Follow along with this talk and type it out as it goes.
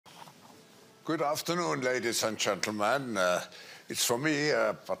Good afternoon, ladies and gentlemen. It's for me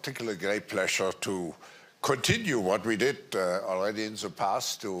a particularly great pleasure to continue what we did already in the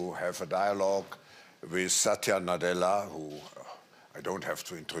past, to have a dialogue with Satya Nadella, who I don't have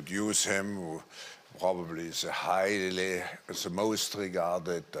to introduce him, who probably is the most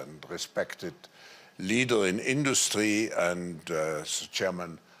regarded and respected leader in industry and the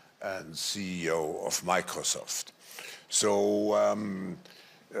chairman and CEO of Microsoft. So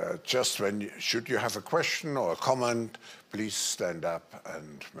should you have a question or a comment, please stand up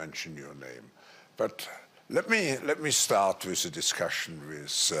and mention your name. But let me start with a discussion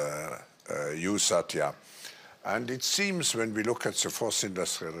with you, Satya. And it seems when we look at the fourth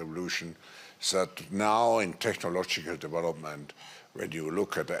industrial revolution that now in technological development, when you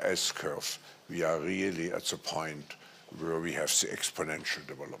look at the S-curve, we are really at the point where we have the exponential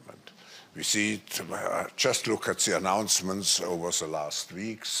development. We see it, just look at the announcements over the last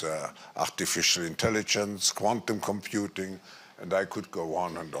weeks, artificial intelligence, quantum computing, and I could go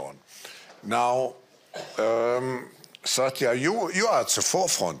on and on. Now, Satya, you are at the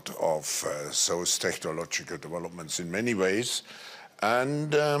forefront of those technological developments in many ways.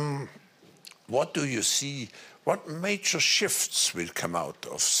 And what do you see? What major shifts will come out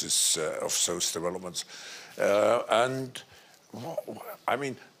of those developments? I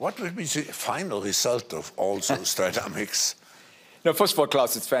mean, what will be the final result of all those dynamics? No, first of all,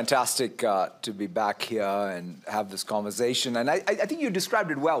 Klaus, it's fantastic to be back here and have this conversation. And I think you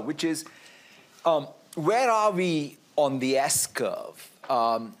described it well, which is where are we on the S-curve?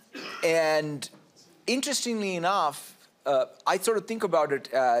 And interestingly enough, I sort of think about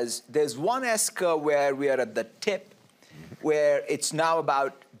it as there's one S-curve where we are at the tip, where it's now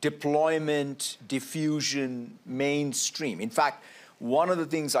about deployment, diffusion, mainstream. In fact, one of the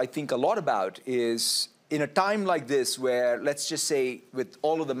things I think a lot about is in a time like this where, let's just say, with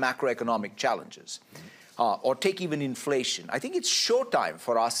all of the macroeconomic challenges, or take even inflation, I think it's showtime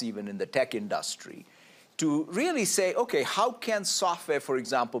for us even in the tech industry to really say, okay, how can software, for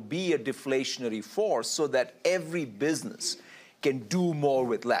example, be a deflationary force so that every business can do more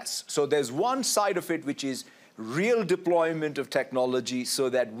with less? So there's one side of it which is real deployment of technology so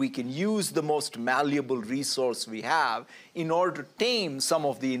that we can use the most malleable resource we have in order to tame some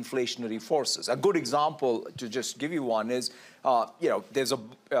of the inflationary forces. A good example, to just give you one, is, there's a,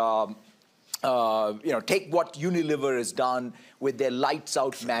 take what Unilever has done with their lights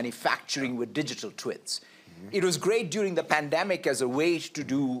out manufacturing with digital twins. It was great during the pandemic as a way to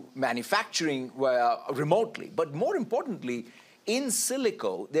do manufacturing remotely, but more importantly, in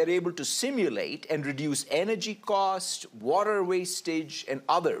silico, they're able to simulate and reduce energy cost, water wastage, and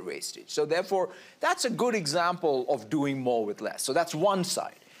other wastage. So therefore, that's a good example of doing more with less. So that's one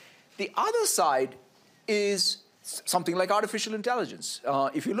side. The other side is something like artificial intelligence.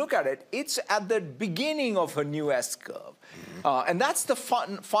 If you look at it, it's at the beginning of a new S-curve. And that's the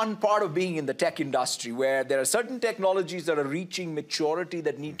fun part of being in the tech industry, where there are certain technologies that are reaching maturity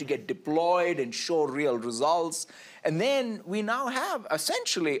that need to get deployed and show real results. And then we now have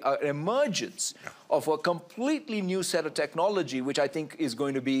essentially an emergence of a completely new set of technology, which I think is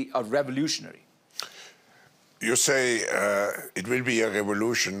going to be a revolutionary. You say it will be a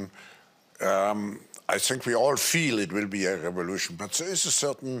revolution. I think we all feel it will be a revolution, but there is a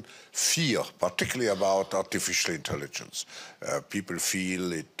certain fear, particularly about artificial intelligence. People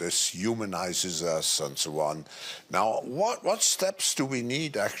feel it dehumanizes us and so on. Now, what steps do we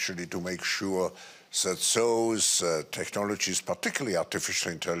need actually to make sure that those technologies, particularly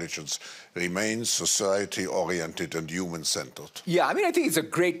artificial intelligence, remain society-oriented and human-centered? Yeah, I mean, I think it's a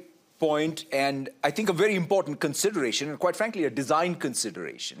great point, and I think a very important consideration, and quite frankly, a design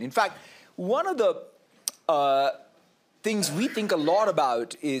consideration. In fact, one of the things we think a lot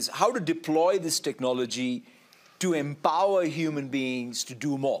about is how to deploy this technology to empower human beings to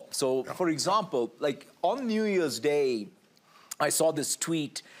do more. So, for example, like on New Year's Day, I saw this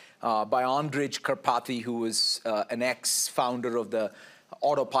tweet by Andrej Karpathy, who was an ex-founder of the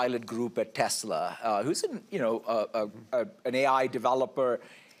autopilot group at Tesla, who's an AI developer.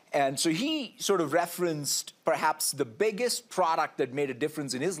 And so he sort of referenced perhaps the biggest product that made a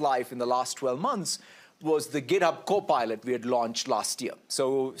difference in his life in the last 12 months was the GitHub Copilot we had launched last year.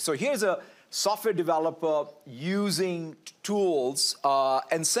 So here's a software developer using tools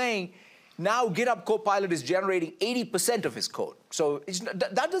and saying, now GitHub Copilot is generating 80% of his code. So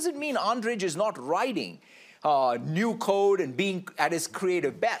that doesn't mean Andrej is not writing new code and being at his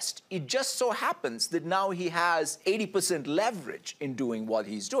creative best. It just so happens that now he has 80% leverage in doing what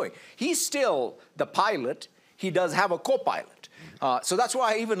he's doing. He's still the pilot. he does have a co-pilot. So that's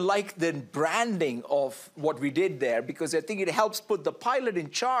why I even like the branding of what we did there, because I think it helps put the pilot in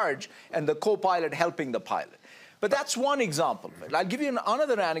charge and the co-pilot helping the pilot. But that's one example. I'll give you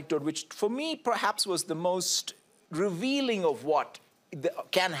another anecdote, which for me perhaps was the most revealing of what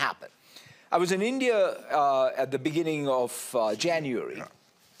can happen. I was in India at the beginning of January. Yeah.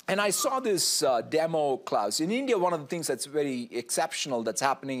 And I saw this demo, Klaus. In India, one of the things that's very exceptional that's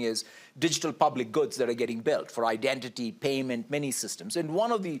happening is digital public goods that are getting built for identity, payment, many systems. And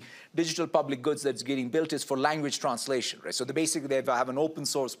one of the digital public goods that's getting built is for language translation, right? So basically they have an open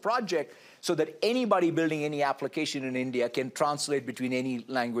source project so that anybody building any application in India can translate between any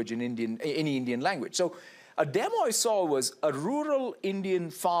language in any Indian language. So a demo I saw was a rural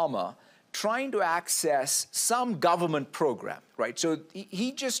Indian farmer trying to access some government program, right? So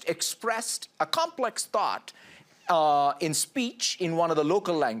he just expressed a complex thought in speech in one of the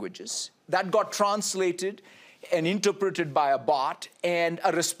local languages that got translated and interpreted by a bot, and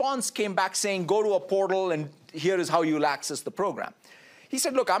a response came back saying, go to a portal and here is how you'll access the program. He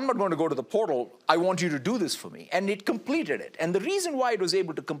said, look, I'm not going to go to the portal. I want you to do this for me. And it completed it. And the reason why it was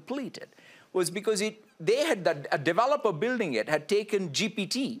able to complete it was because a developer building it had taken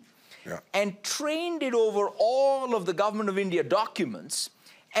GPT, yeah, and trained it over all of the Government of India documents,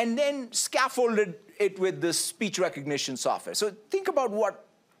 and then scaffolded it with this speech recognition software. So think about what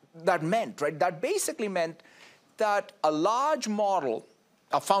that meant, right? That basically meant that a large model,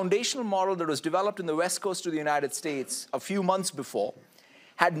 a foundational model that was developed in the West Coast of the United States a few months before,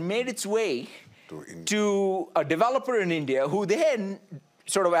 had made its way to a developer in India who then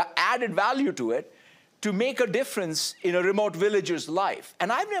sort of added value to it to make a difference in a remote villager's life.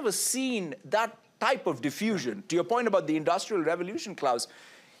 And I've never seen that type of diffusion. To your point about the Industrial Revolution, Klaus,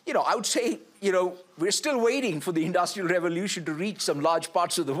 I would say, we're still waiting for the Industrial Revolution to reach some large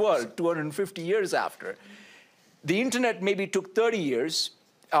parts of the world, 250 years after. The internet maybe took 30 years.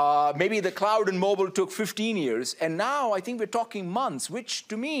 Maybe the cloud and mobile took 15 years. And now I think we're talking months, which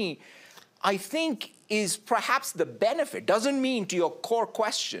to me, I think is perhaps the benefit. Doesn't mean, to your core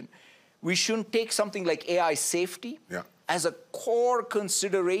question, we shouldn't take something like AI safety, yeah, as a core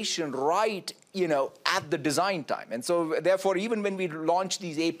consideration right, at the design time. And so therefore, even when we launch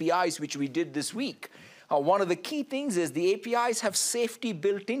these APIs, which we did this week, one of the key things is the APIs have safety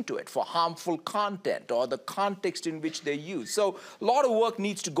built into it for harmful content or the context in which they're used. So a lot of work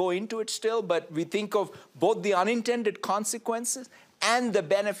needs to go into it still, but we think of both the unintended consequences and the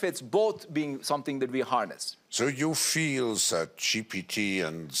benefits both being something that we harness. So you feel that GPT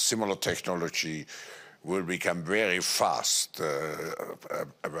and similar technology will become very fast,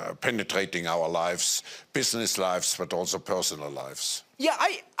 penetrating our lives, business lives, but also personal lives? Yeah,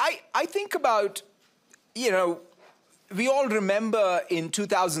 I think about, we all remember in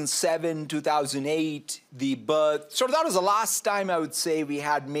 2007, 2008, the birth. So that was the last time I would say we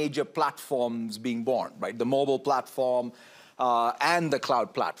had major platforms being born, right? The mobile platform, and the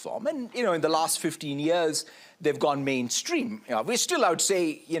cloud platform. And, in the last 15 years, they've gone mainstream. We're still, I would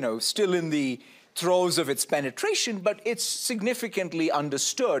say, still in the throes of its penetration, but it's significantly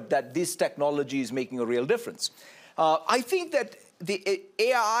understood that this technology is making a real difference. I think that the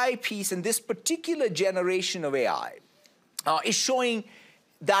AI piece and this particular generation of AI is showing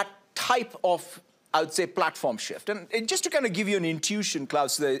that type of, I would say, platform shift. And just to kind of give you an intuition,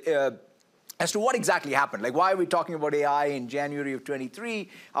 Klaus, as to what exactly happened. Like, why are we talking about AI in January of 23?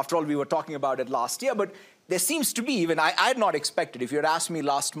 After all, we were talking about it last year. But there seems to be, even I had not expected, if you had asked me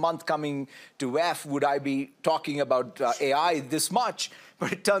last month coming to WEF, would I be talking about AI this much?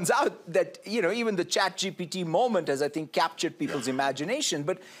 But it turns out that, even the ChatGPT moment has, I think, captured people's imagination.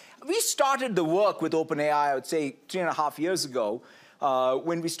 But we started the work with OpenAI, I would say, 3.5 years ago,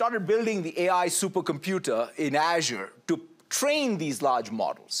 when we started building the AI supercomputer in Azure to train these large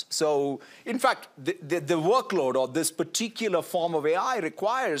models. So, in fact, the workload of this particular form of AI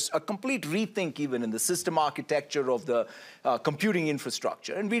requires a complete rethink even in the system architecture of the computing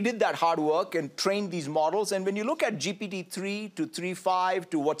infrastructure. And we did that hard work and trained these models. And when you look at GPT-3 to 3.5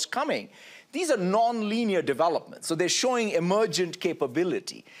 to what's coming, these are non-linear developments. So they're showing emergent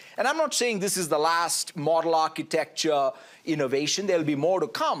capability. And I'm not saying this is the last model architecture innovation. There'll be more to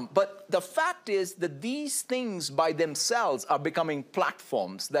come. But the fact is that these things by themselves are becoming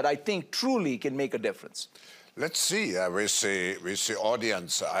platforms that I think truly can make a difference. Let's see, with the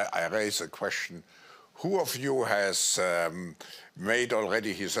audience, I raise a question. Who of you has made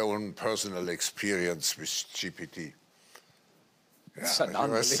already his own personal experience with GPT? It's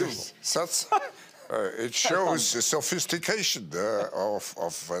unbelievable. It shows the sophistication of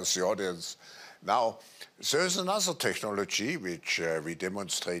the audience. Now, there's another technology which we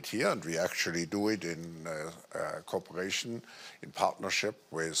demonstrate here, and we actually do it in cooperation, in partnership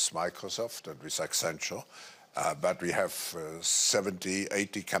with Microsoft and with Accenture. But we have 70,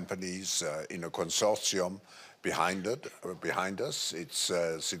 80 companies in a consortium behind us. It's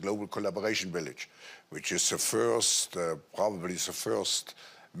the Global Collaboration Village, which is the first, probably the first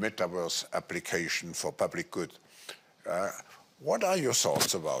metaverse application for public good. What are your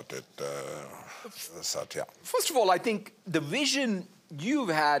thoughts about it, Satya? First of all, I think the vision you've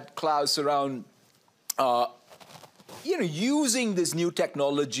had, Klaus, around using this new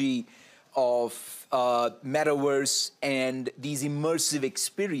technology of metaverse and these immersive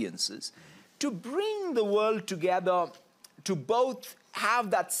experiences to bring the world together, to both have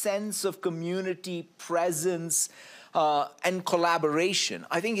that sense of community presence and collaboration,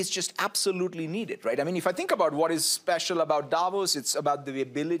 I think it's just absolutely needed, right? I mean, if I think about what is special about Davos, it's about the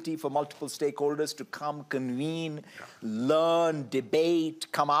ability for multiple stakeholders to come, convene, learn, debate,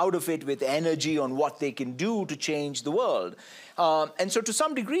 come out of it with energy on what they can do to change the world. And so to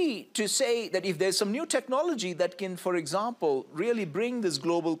some degree, to say that if there's some new technology that can, for example, really bring this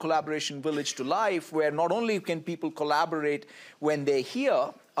global collaboration village to life, where not only can people collaborate when they're here,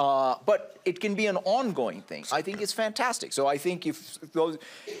 but it can be an ongoing thing. I think it's fantastic. So I think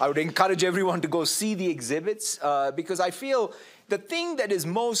I would encourage everyone to go see the exhibits because I feel the thing that is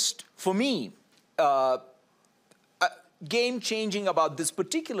most, for me, game-changing about this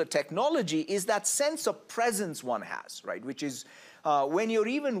particular technology is that sense of presence one has, right? Which is when you're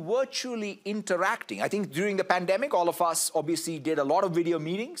even virtually interacting. I think during the pandemic, all of us obviously did a lot of video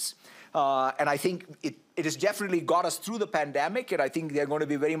meetings. And I think it has definitely got us through the pandemic, and I think they're going to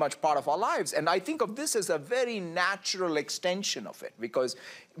be very much part of our lives. And I think of this as a very natural extension of it, because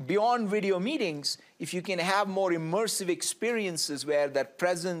beyond video meetings, if you can have more immersive experiences where that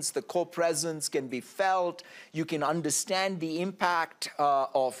presence, the co-presence can be felt, you can understand the impact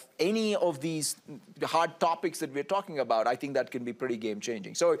of any of these hard topics that we're talking about, I think that can be pretty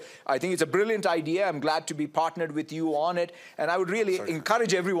game-changing. So I think it's a brilliant idea. I'm glad to be partnered with you on it, and I would really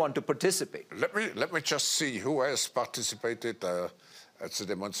encourage everyone to participate. Let me just see who has participated at the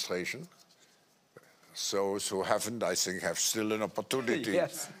demonstration. Those who haven't, I think, have still an opportunity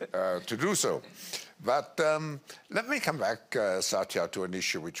to do so. But let me come back, Satya, to an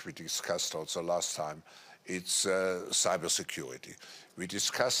issue which we discussed also last time. It's cybersecurity. We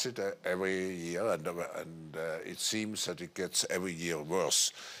discuss it every year, and it seems that it gets every year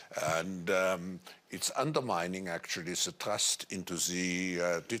worse. And it's undermining, actually, the trust into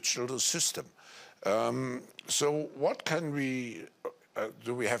the digital system. So what can we...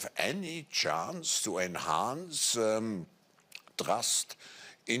 do we have any chance to enhance trust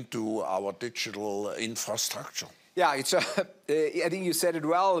into our digital infrastructure? Yeah, I think you said it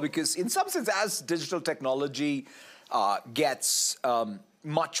well, because in some sense, as digital technology gets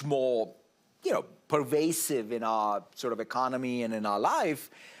much more, pervasive in our sort of economy and in our life,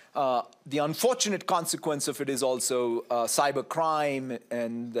 the unfortunate consequence of it is also cybercrime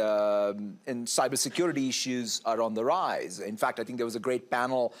and cybersecurity issues are on the rise. In fact, I think there was a great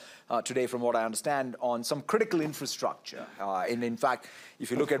panel today, from what I understand, on some critical infrastructure. And in fact, if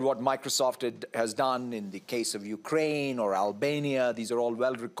you look at what Microsoft has done in the case of Ukraine or Albania, these are all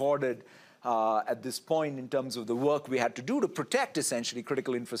well recorded at this point in terms of the work we had to do to protect essentially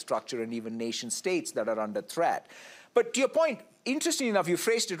critical infrastructure and even nation states that are under threat. But to your point, interestingly enough, you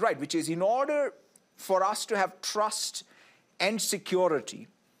phrased it right, which is in order for us to have trust and security,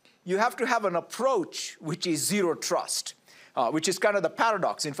 you have to have an approach which is zero trust, which is kind of the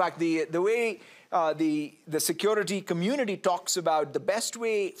paradox. In fact, the way the security community talks about the best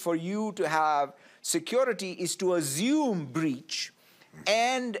way for you to have security is to assume breach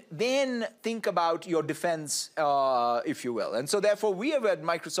and then think about your defense, if you will. And so therefore, we have at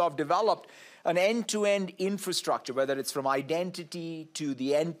Microsoft developed an end-to-end infrastructure, whether it's from identity to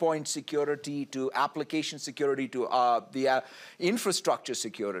the endpoint security to application security to the infrastructure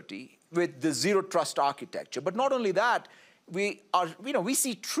security with the zero trust architecture. But not only that, we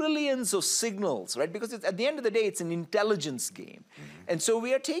see trillions of signals, right? Because at the end of the day, it's an intelligence game. And so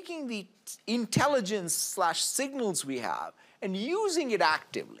we are taking the intelligence/signals we have and using it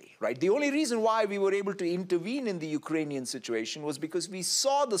actively, right? The only reason why we were able to intervene in the Ukrainian situation was because we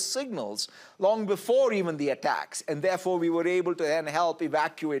saw the signals long before even the attacks, and therefore we were able to then help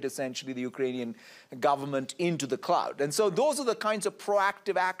evacuate essentially the Ukrainian government into the cloud. And so those are the kinds of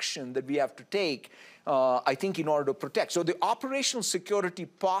proactive action that we have to take, I think, in order to protect. So the operational security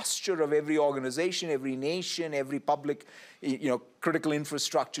posture of every organization, every nation, every public, critical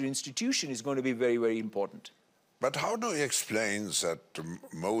infrastructure institution is going to be very, very important. But how do you explain that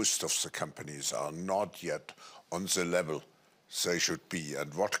most of the companies are not yet on the level they should be,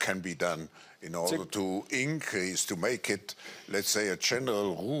 and what can be done in order to increase, to make it, let's say, a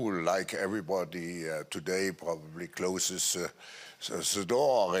general rule, like everybody today probably closes the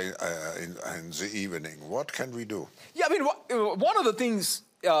door in the evening? What can we do? Yeah, I mean, one of the things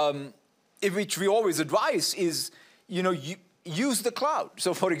in which we always advise is, use the cloud.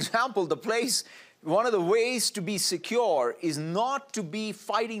 So, for example, one of the ways to be secure is not to be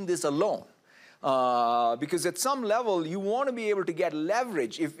fighting this alone. Because at some level, you want to be able to get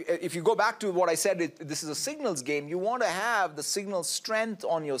leverage. If you go back to what I said, this is a signals game, you want to have the signal strength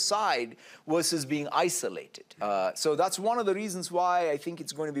on your side versus being isolated. So that's one of the reasons why I think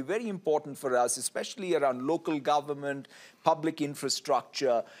it's going to be very important for us, especially around local government, public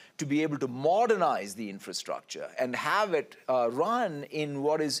infrastructure, to be able to modernize the infrastructure and have it run in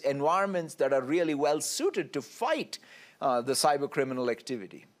what is environments that are really well suited to fight the cyber criminal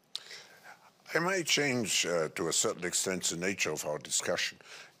activity. I may change to a certain extent the nature of our discussion,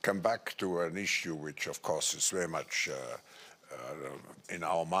 come back to an issue which of course is very much in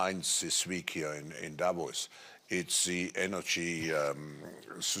our minds this week here in Davos. It's the energy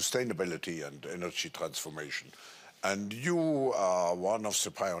sustainability and energy transformation. And you are one of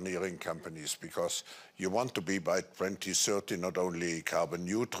the pioneering companies because you want to be by 2030 not only carbon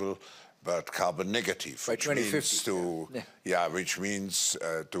neutral, but carbon negative. By 2050. Which means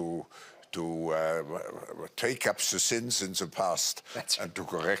to take up the sins in the past and to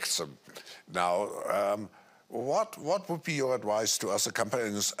correct them. Now, what would be your advice to other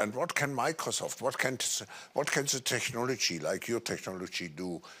companies, and what can Microsoft, what can the technology, like your technology,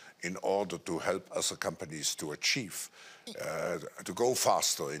 do in order to help other companies to achieve, to go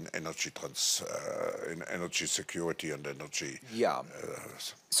faster in energy security and energy? Yeah.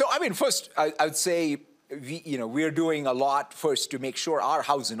 So, I mean, first, I would say, we're doing a lot first to make sure our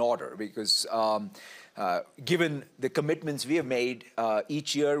house is in order, because given the commitments we have made,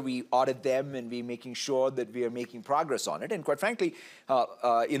 each year we audit them and we're making sure that we are making progress on it. And quite frankly,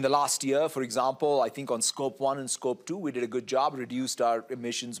 in the last year, for example, I think on Scope 1 and Scope 2, we did a good job, reduced our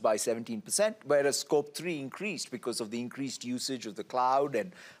emissions by 17%, whereas Scope 3 increased because of the increased usage of the cloud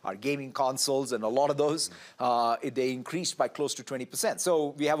and our gaming consoles, and a lot of those, they increased by close to 20%.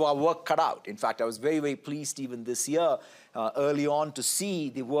 So we have our work cut out. In fact, I was very, very pleased even this year, early on, to see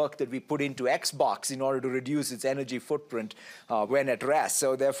the work that we put into Xbox in order to reduce its energy footprint when at rest.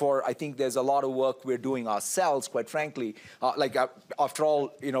 So therefore, I think there's a lot of work we're doing ourselves, quite frankly. After all,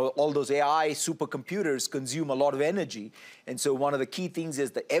 all those AI supercomputers consume a lot of energy. And so one of the key things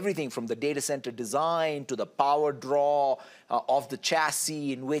is that everything from the data center design to the power draw of the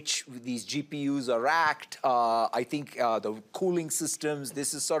chassis in which these GPUs are racked, I think the cooling systems,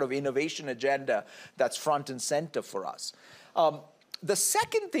 this is sort of innovation agenda that's front and center for us. The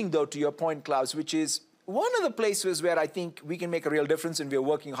second thing, though, to your point, Klaus, which is one of the places where I think we can make a real difference, and we're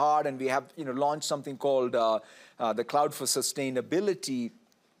working hard, and we have launched something called the Cloud for Sustainability,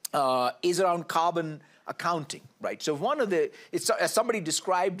 is around carbon accounting, right? So as somebody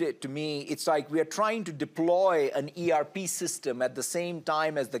described it to me, it's like we are trying to deploy an ERP system at the same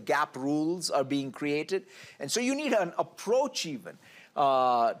time as the GAP rules are being created. And so you need an approach even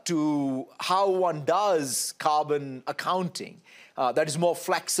to how one does carbon accounting that is more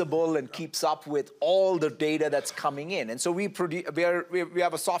flexible and keeps up with all the data that's coming in. And so we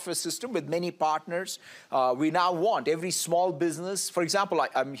have a software system with many partners. We now want every small business, for example,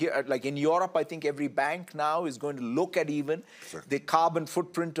 I'm here, like in Europe, I think every bank now is going to look at even the carbon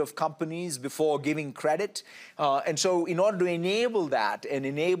footprint of companies before giving credit. And so in order to enable that and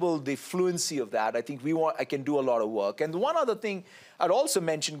enable the fluency of that, I think I can do a lot of work. And one other thing I'd also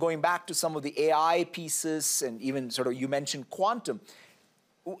mention, going back to some of the AI pieces, and even sort of you mentioned quantum,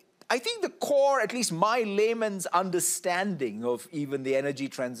 I think the core, at least my layman's understanding of even the energy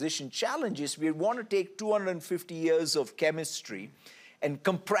transition challenge is we want to take 250 years of chemistry and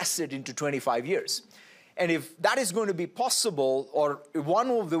compress it into 25 years. And if that is going to be possible, or one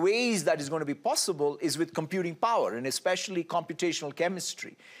of the ways that is going to be possible is with computing power, and especially computational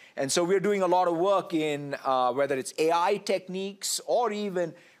chemistry. And so we're doing a lot of work in whether it's AI techniques or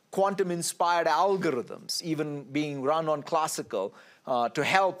even quantum-inspired algorithms, even being run on classical, to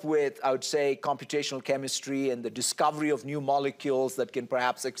help with, I would say, computational chemistry and the discovery of new molecules that can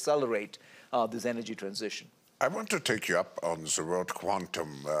perhaps accelerate this energy transition. I want to take you up on the word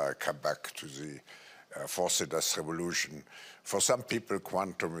quantum, come back to the fourth industrial revolution. For some people,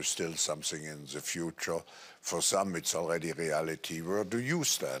 quantum is still something in the future. For some, it's already reality. Where do you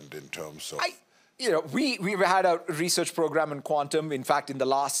stand in terms of we've had a research program in quantum. In fact, in the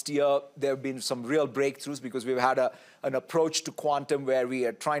last year, there have been some real breakthroughs because we've had an approach to quantum where we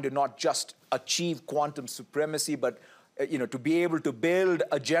are trying to not just achieve quantum supremacy, but to be able to build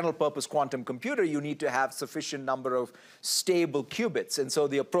a general purpose quantum computer, you need to have sufficient number of stable qubits. And so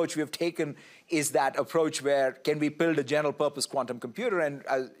the approach we have taken is that approach where can we build a general purpose quantum computer? And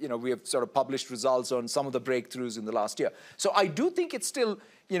we have sort of published results on some of the breakthroughs in the last year. So I do think it's still,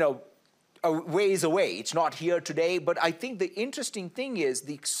 a ways away. It's not here today, but I think the interesting thing is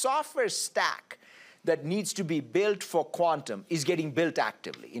the software stack that needs to be built for quantum is getting built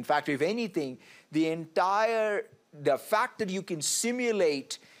actively. In fact, if anything, the fact that you can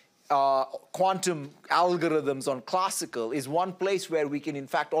simulate quantum algorithms on classical is one place where we can, in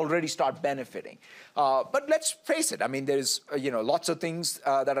fact, already start benefiting. But let's face it, I mean, there's lots of things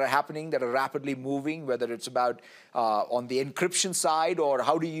that are happening that are rapidly moving, whether it's about on the encryption side or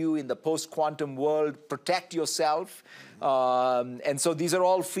how do you, in the post-quantum world, protect yourself. And so these are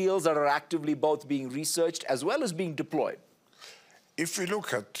all fields that are actively both being researched as well as being deployed. If we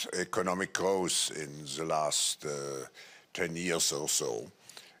look at economic growth in the last 10 years or so,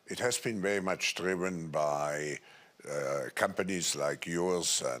 it has been very much driven by companies like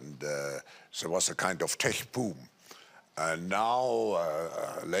yours, and there was a kind of tech boom. And now,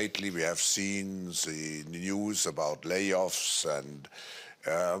 lately, we have seen the news about layoffs. And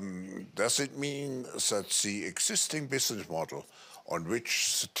does it mean that the existing business model on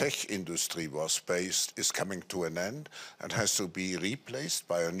which the tech industry was based is coming to an end and has to be replaced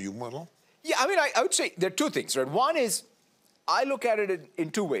by a new model? Yeah, I mean, I would say there are two things, right? One is, I look at it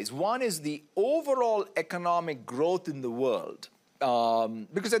in two ways. One is the overall economic growth in the world.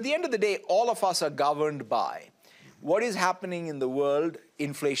 Because at the end of the day, all of us are governed by what is happening in the world,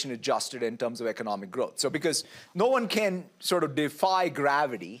 inflation adjusted in terms of economic growth. So because no one can sort of defy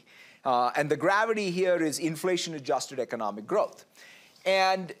gravity, and the gravity here is inflation adjusted economic growth.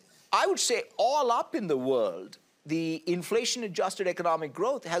 And I would say all up in the world, the inflation-adjusted economic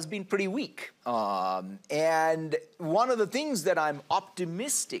growth has been pretty weak. And one of the things that I'm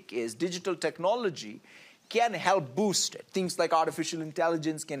optimistic is digital technology can help boost it. Things like artificial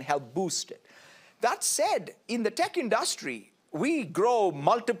intelligence can help boost it. That said, in the tech industry, we grow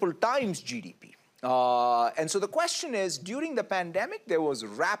multiple times GDP. And so the question is, during the pandemic, there was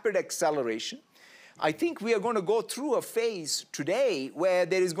rapid acceleration. I think we are going to go through a phase today where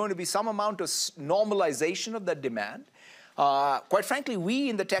there is going to be some amount of normalization of that demand. Quite frankly, we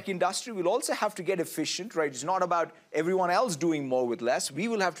in the tech industry will also have to get efficient, right? It's not about everyone else doing more with less. We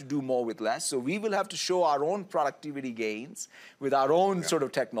will have to do more with less. So we will have to show our own productivity gains with our own sort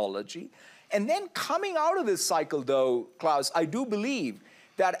of technology. And then coming out of this cycle, though, Klaus, I do believe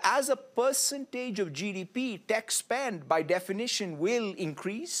that as a percentage of GDP, tech spend, by definition, will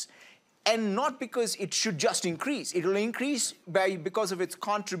increase. And not because it should just increase. It will increase because of its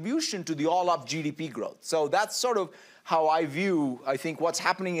contribution to the all-up GDP growth. So that's sort of how I view, I think, what's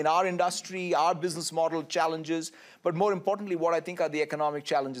happening in our industry, our business model challenges, but more importantly, what I think are the economic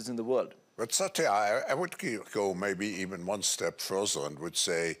challenges in the world. But Satya, I would go maybe even one step further and would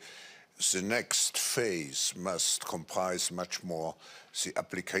say the next phase must comprise much more the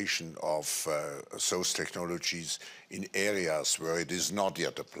application of those technologies in areas where it is not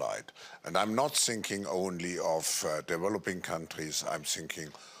yet applied. And I'm not thinking only of developing countries, I'm thinking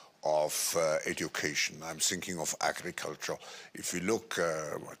of education, I'm thinking of agriculture. If you look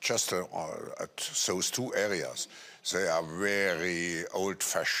just at those two areas, they are very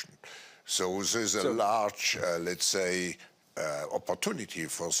old-fashioned. So there's a large, let's say, opportunity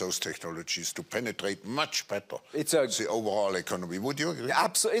for those technologies to penetrate much better the overall economy. Would you agree?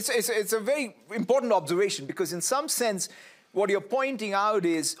 Absolutely. It's a very important observation because in some sense, what you're pointing out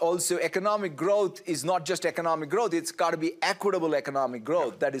is also economic growth is not just economic growth, it's got to be equitable economic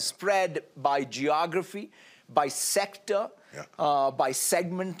growth that is spread by geography, by sector, by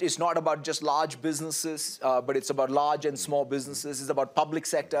segment. It's not about just large businesses, but it's about large and small businesses. It's about public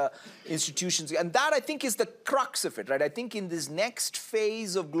sector institutions. And that, I think, is the crux of it, right? I think in this next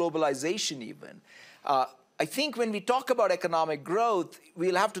phase of globalization even, I think when we talk about economic growth,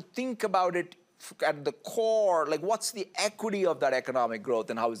 we'll have to think about it at the core, like what's the equity of that economic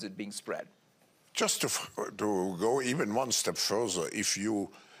growth and how is it being spread? Just to go even one step further, if you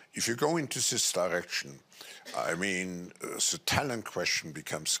go into this direction, I mean, the talent question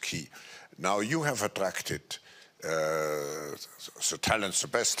becomes key. Now, you have attracted the talents, the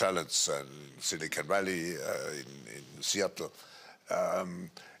best talents in Silicon Valley, in Seattle.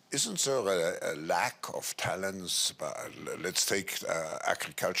 Isn't there a lack of talents? Let's take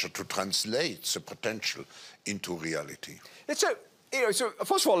agriculture to translate the potential into reality. So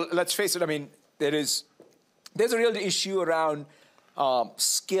first of all, let's face it, I mean, there's a real issue around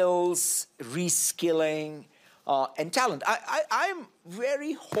skills, reskilling, and talent. I'm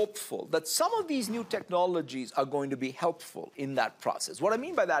very hopeful that some of these new technologies are going to be helpful in that process. What I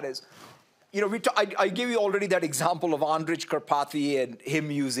mean by that is, I gave you already that example of Andrij Karpathy and him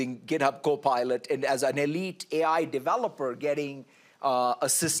using GitHub Copilot, and as an elite AI developer getting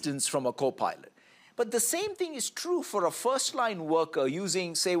assistance from a Copilot. But the same thing is true for a first-line worker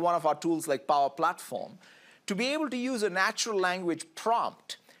using, say, one of our tools like Power Platform, to be able to use a natural language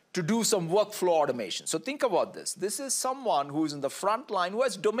prompt to do some workflow automation. So think about this. This is someone who's in the front line, who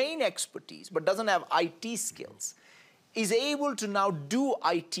has domain expertise but doesn't have IT skills, is able to now do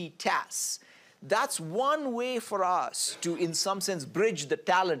IT tasks. That's one way for us to, in some sense, bridge the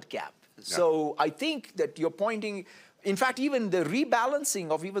talent gap. Yeah. So I think that you're pointing, in fact, even the rebalancing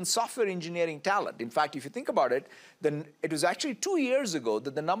of even software engineering talent. In fact, if you think about it, then it was actually 2 years ago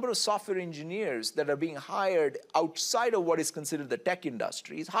that the number of software engineers that are being hired outside of what is considered the tech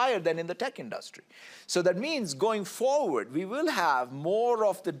industry is higher than in the tech industry. So that means going forward, we will have more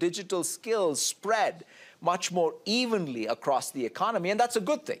of the digital skills spread much more evenly across the economy, and that's a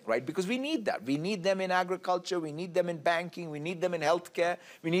good thing, right? Because we need that. We need them in agriculture, we need them in banking, we need them in healthcare,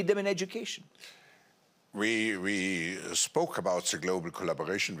 we need them in education. We spoke about the global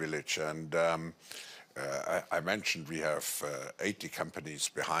collaboration village, and I mentioned we have 80 companies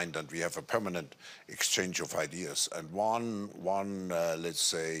behind, and we have a permanent exchange of ideas. And one let's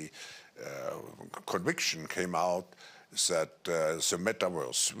say, conviction came out that the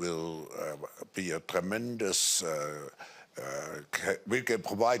metaverse will be a tremendous, will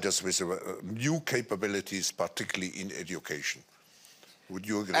provide us with new capabilities, particularly in education. Would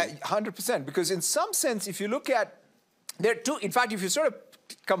you agree? 100%, because in some sense, if you look at, there are two, in fact, if you sort of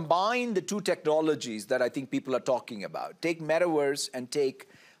combine the two technologies that I think people are talking about, take metaverse and take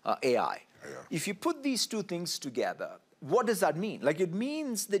AI. Yeah. If you put these two things together, what does that mean? Like, it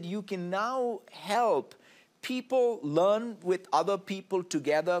means that you can now help people learn with other people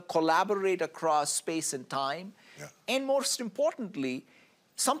together, collaborate across space and time, yeah. And most importantly,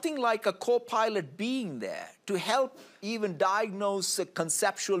 something like a co-pilot being there to help even diagnose the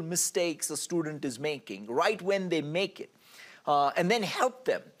conceptual mistakes a student is making right when they make it, and then help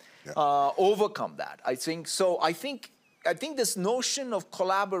them overcome that. I think this notion of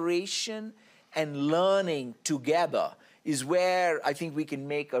collaboration and learning together is where I think we can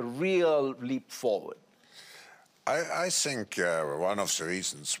make a real leap forward. I think one of the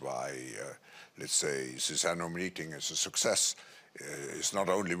reasons why, let's say, this annual meeting is a success is not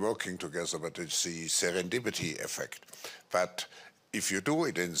only working together, but it's the serendipity effect. But if you do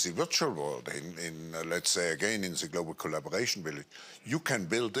it in the virtual world, let's say, again, in the global collaboration village, you can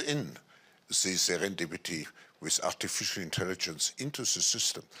build in the serendipity with artificial intelligence into the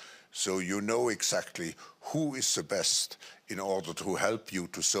system. So you know exactly who is the best in order to help you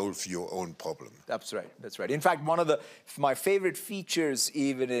to solve your own problem. That's right. That's right. In fact, one of my favorite features,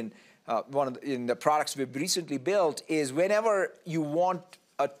 even in in the products we've recently built, is whenever you want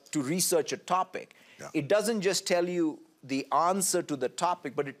to research a topic, yeah. It doesn't just tell you the answer to the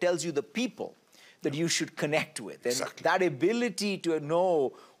topic, but it tells you the people that you should connect with. And exactly. That ability to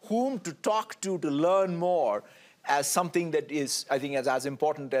know whom to talk to learn more as something that is, I think, as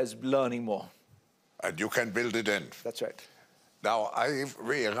important as learning more. And you can build it in. That's right. Now,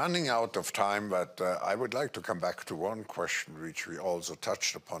 we're running out of time, but I would like to come back to one question which we also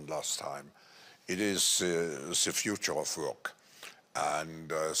touched upon last time. It is the future of work. And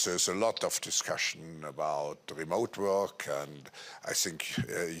there's a lot of discussion about remote work, and I think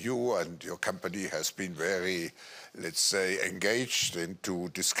you and your company has been very, let's say, engaged into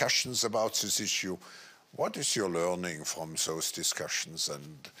discussions about this issue. What is your learning from those discussions,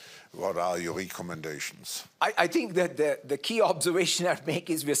 and what are your recommendations? I think that the key observation I'd make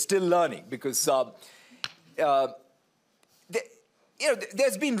is we're still learning, because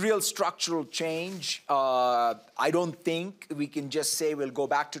there's been real structural change. I don't think we can just say we'll go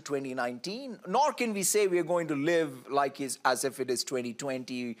back to 2019, nor can we say we're going to live like as if it is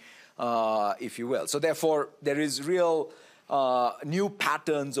 2020, if you will. So therefore, there is real new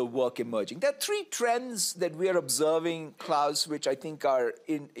patterns of work emerging. There are three trends that we are observing, Klaus, which I think are,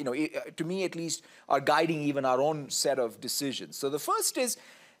 to me at least, are guiding even our own set of decisions. So the first is,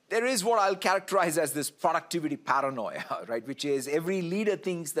 there is what I'll characterize as this productivity paranoia, right? Which is every leader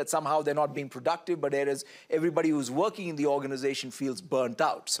thinks that somehow they're not being productive, but whereas everybody who's working in the organization feels burnt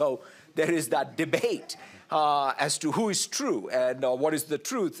out. So there is that debate as to who is true and what is the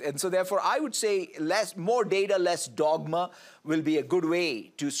truth. And so therefore, I would say more data, less dogma will be a good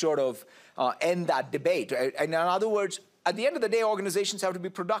way to sort of end that debate. And in other words, at the end of the day, organizations have to be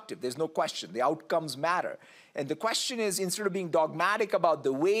productive. There's no question. The outcomes matter. And the question is, instead of being dogmatic about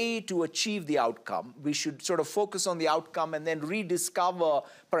the way to achieve the outcome, we should sort of focus on the outcome and then rediscover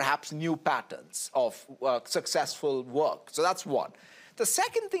perhaps new patterns of successful work. So that's one. The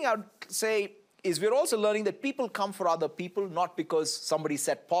second thing I would say is we're also learning that people come for other people, not because somebody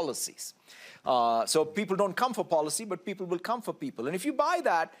set policies. So people don't come for policy, but people will come for people. And if you buy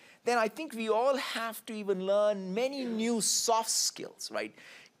that, then I think we all have to even learn many new soft skills, right?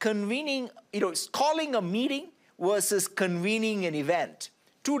 Convening, calling a meeting versus convening an event.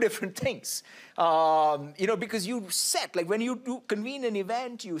 Two different things, because you set, like when you do convene an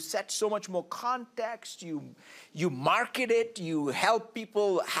event, you set so much more context, you market it, you help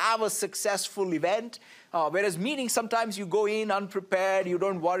people have a successful event, whereas meetings, sometimes you go in unprepared, you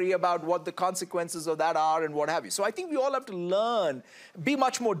don't worry about what the consequences of that are and what have you. So I think we all have to learn, be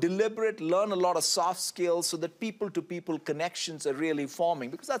much more deliberate, learn a lot of soft skills so that people-to-people connections are really forming,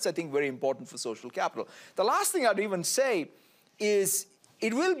 because that's, I think, very important for social capital. The last thing I'd even say is,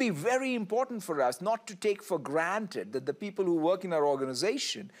 it will be very important for us not to take for granted that the people who work in our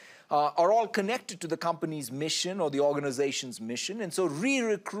organization are all connected to the company's mission or the organization's mission. And so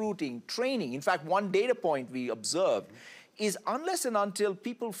re-recruiting, training. In fact, one data point we observed is unless and until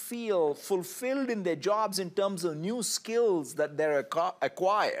people feel fulfilled in their jobs in terms of new skills that they're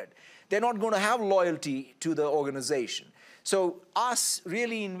acquired, they're not going to have loyalty to the organization. So us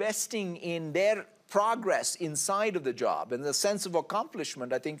really investing in their progress inside of the job and the sense of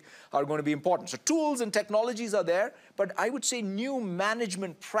accomplishment, I think, are going to be important. So tools and technologies are there, but I would say new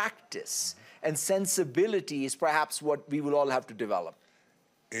management practice and sensibility is perhaps what we will all have to develop.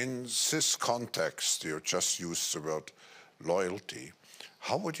 In this context, you just used the word loyalty.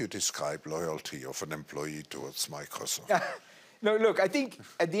 How would you describe loyalty of an employee towards Microsoft? No, look, I think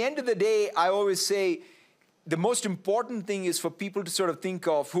at the end of the day, I always say, the most important thing is for people to sort of think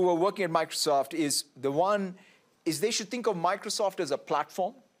of, who are working at Microsoft, is they should think of Microsoft as a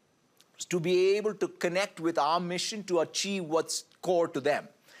platform to be able to connect with our mission to achieve what's core to them.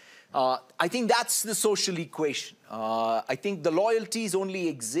 I think that's the social equation. I think the loyalties only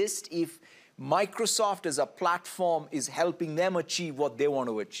exist if Microsoft as a platform is helping them achieve what they want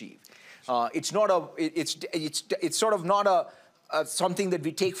to achieve. It's sort of not something that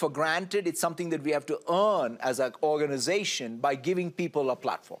we take for granted. It's something that we have to earn as an organization by giving people a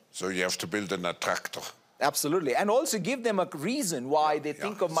platform. So you have to build an attractor. Absolutely. And also give them a reason why they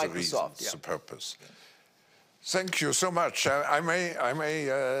think of Microsoft. It's the purpose. Yeah. Thank you so much. I may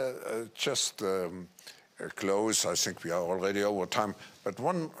just close. I think we are already over time. But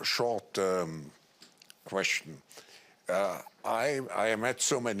one short question. I met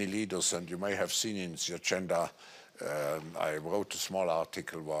so many leaders, and you may have seen in the agenda, I wrote a small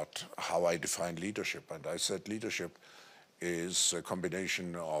article about how I define leadership, and I said leadership is a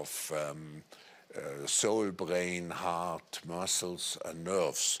combination of soul, brain, heart, muscles, and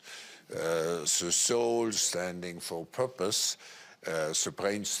nerves. The soul standing for purpose, the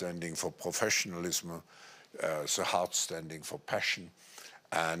brain standing for professionalism, the heart standing for passion,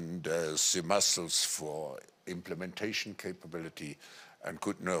 and the muscles for implementation capability and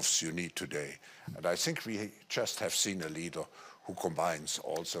good nerves you need today. And I think we just have seen a leader who combines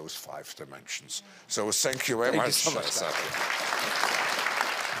all those 5 dimensions. So thank you very much. Thank you so much.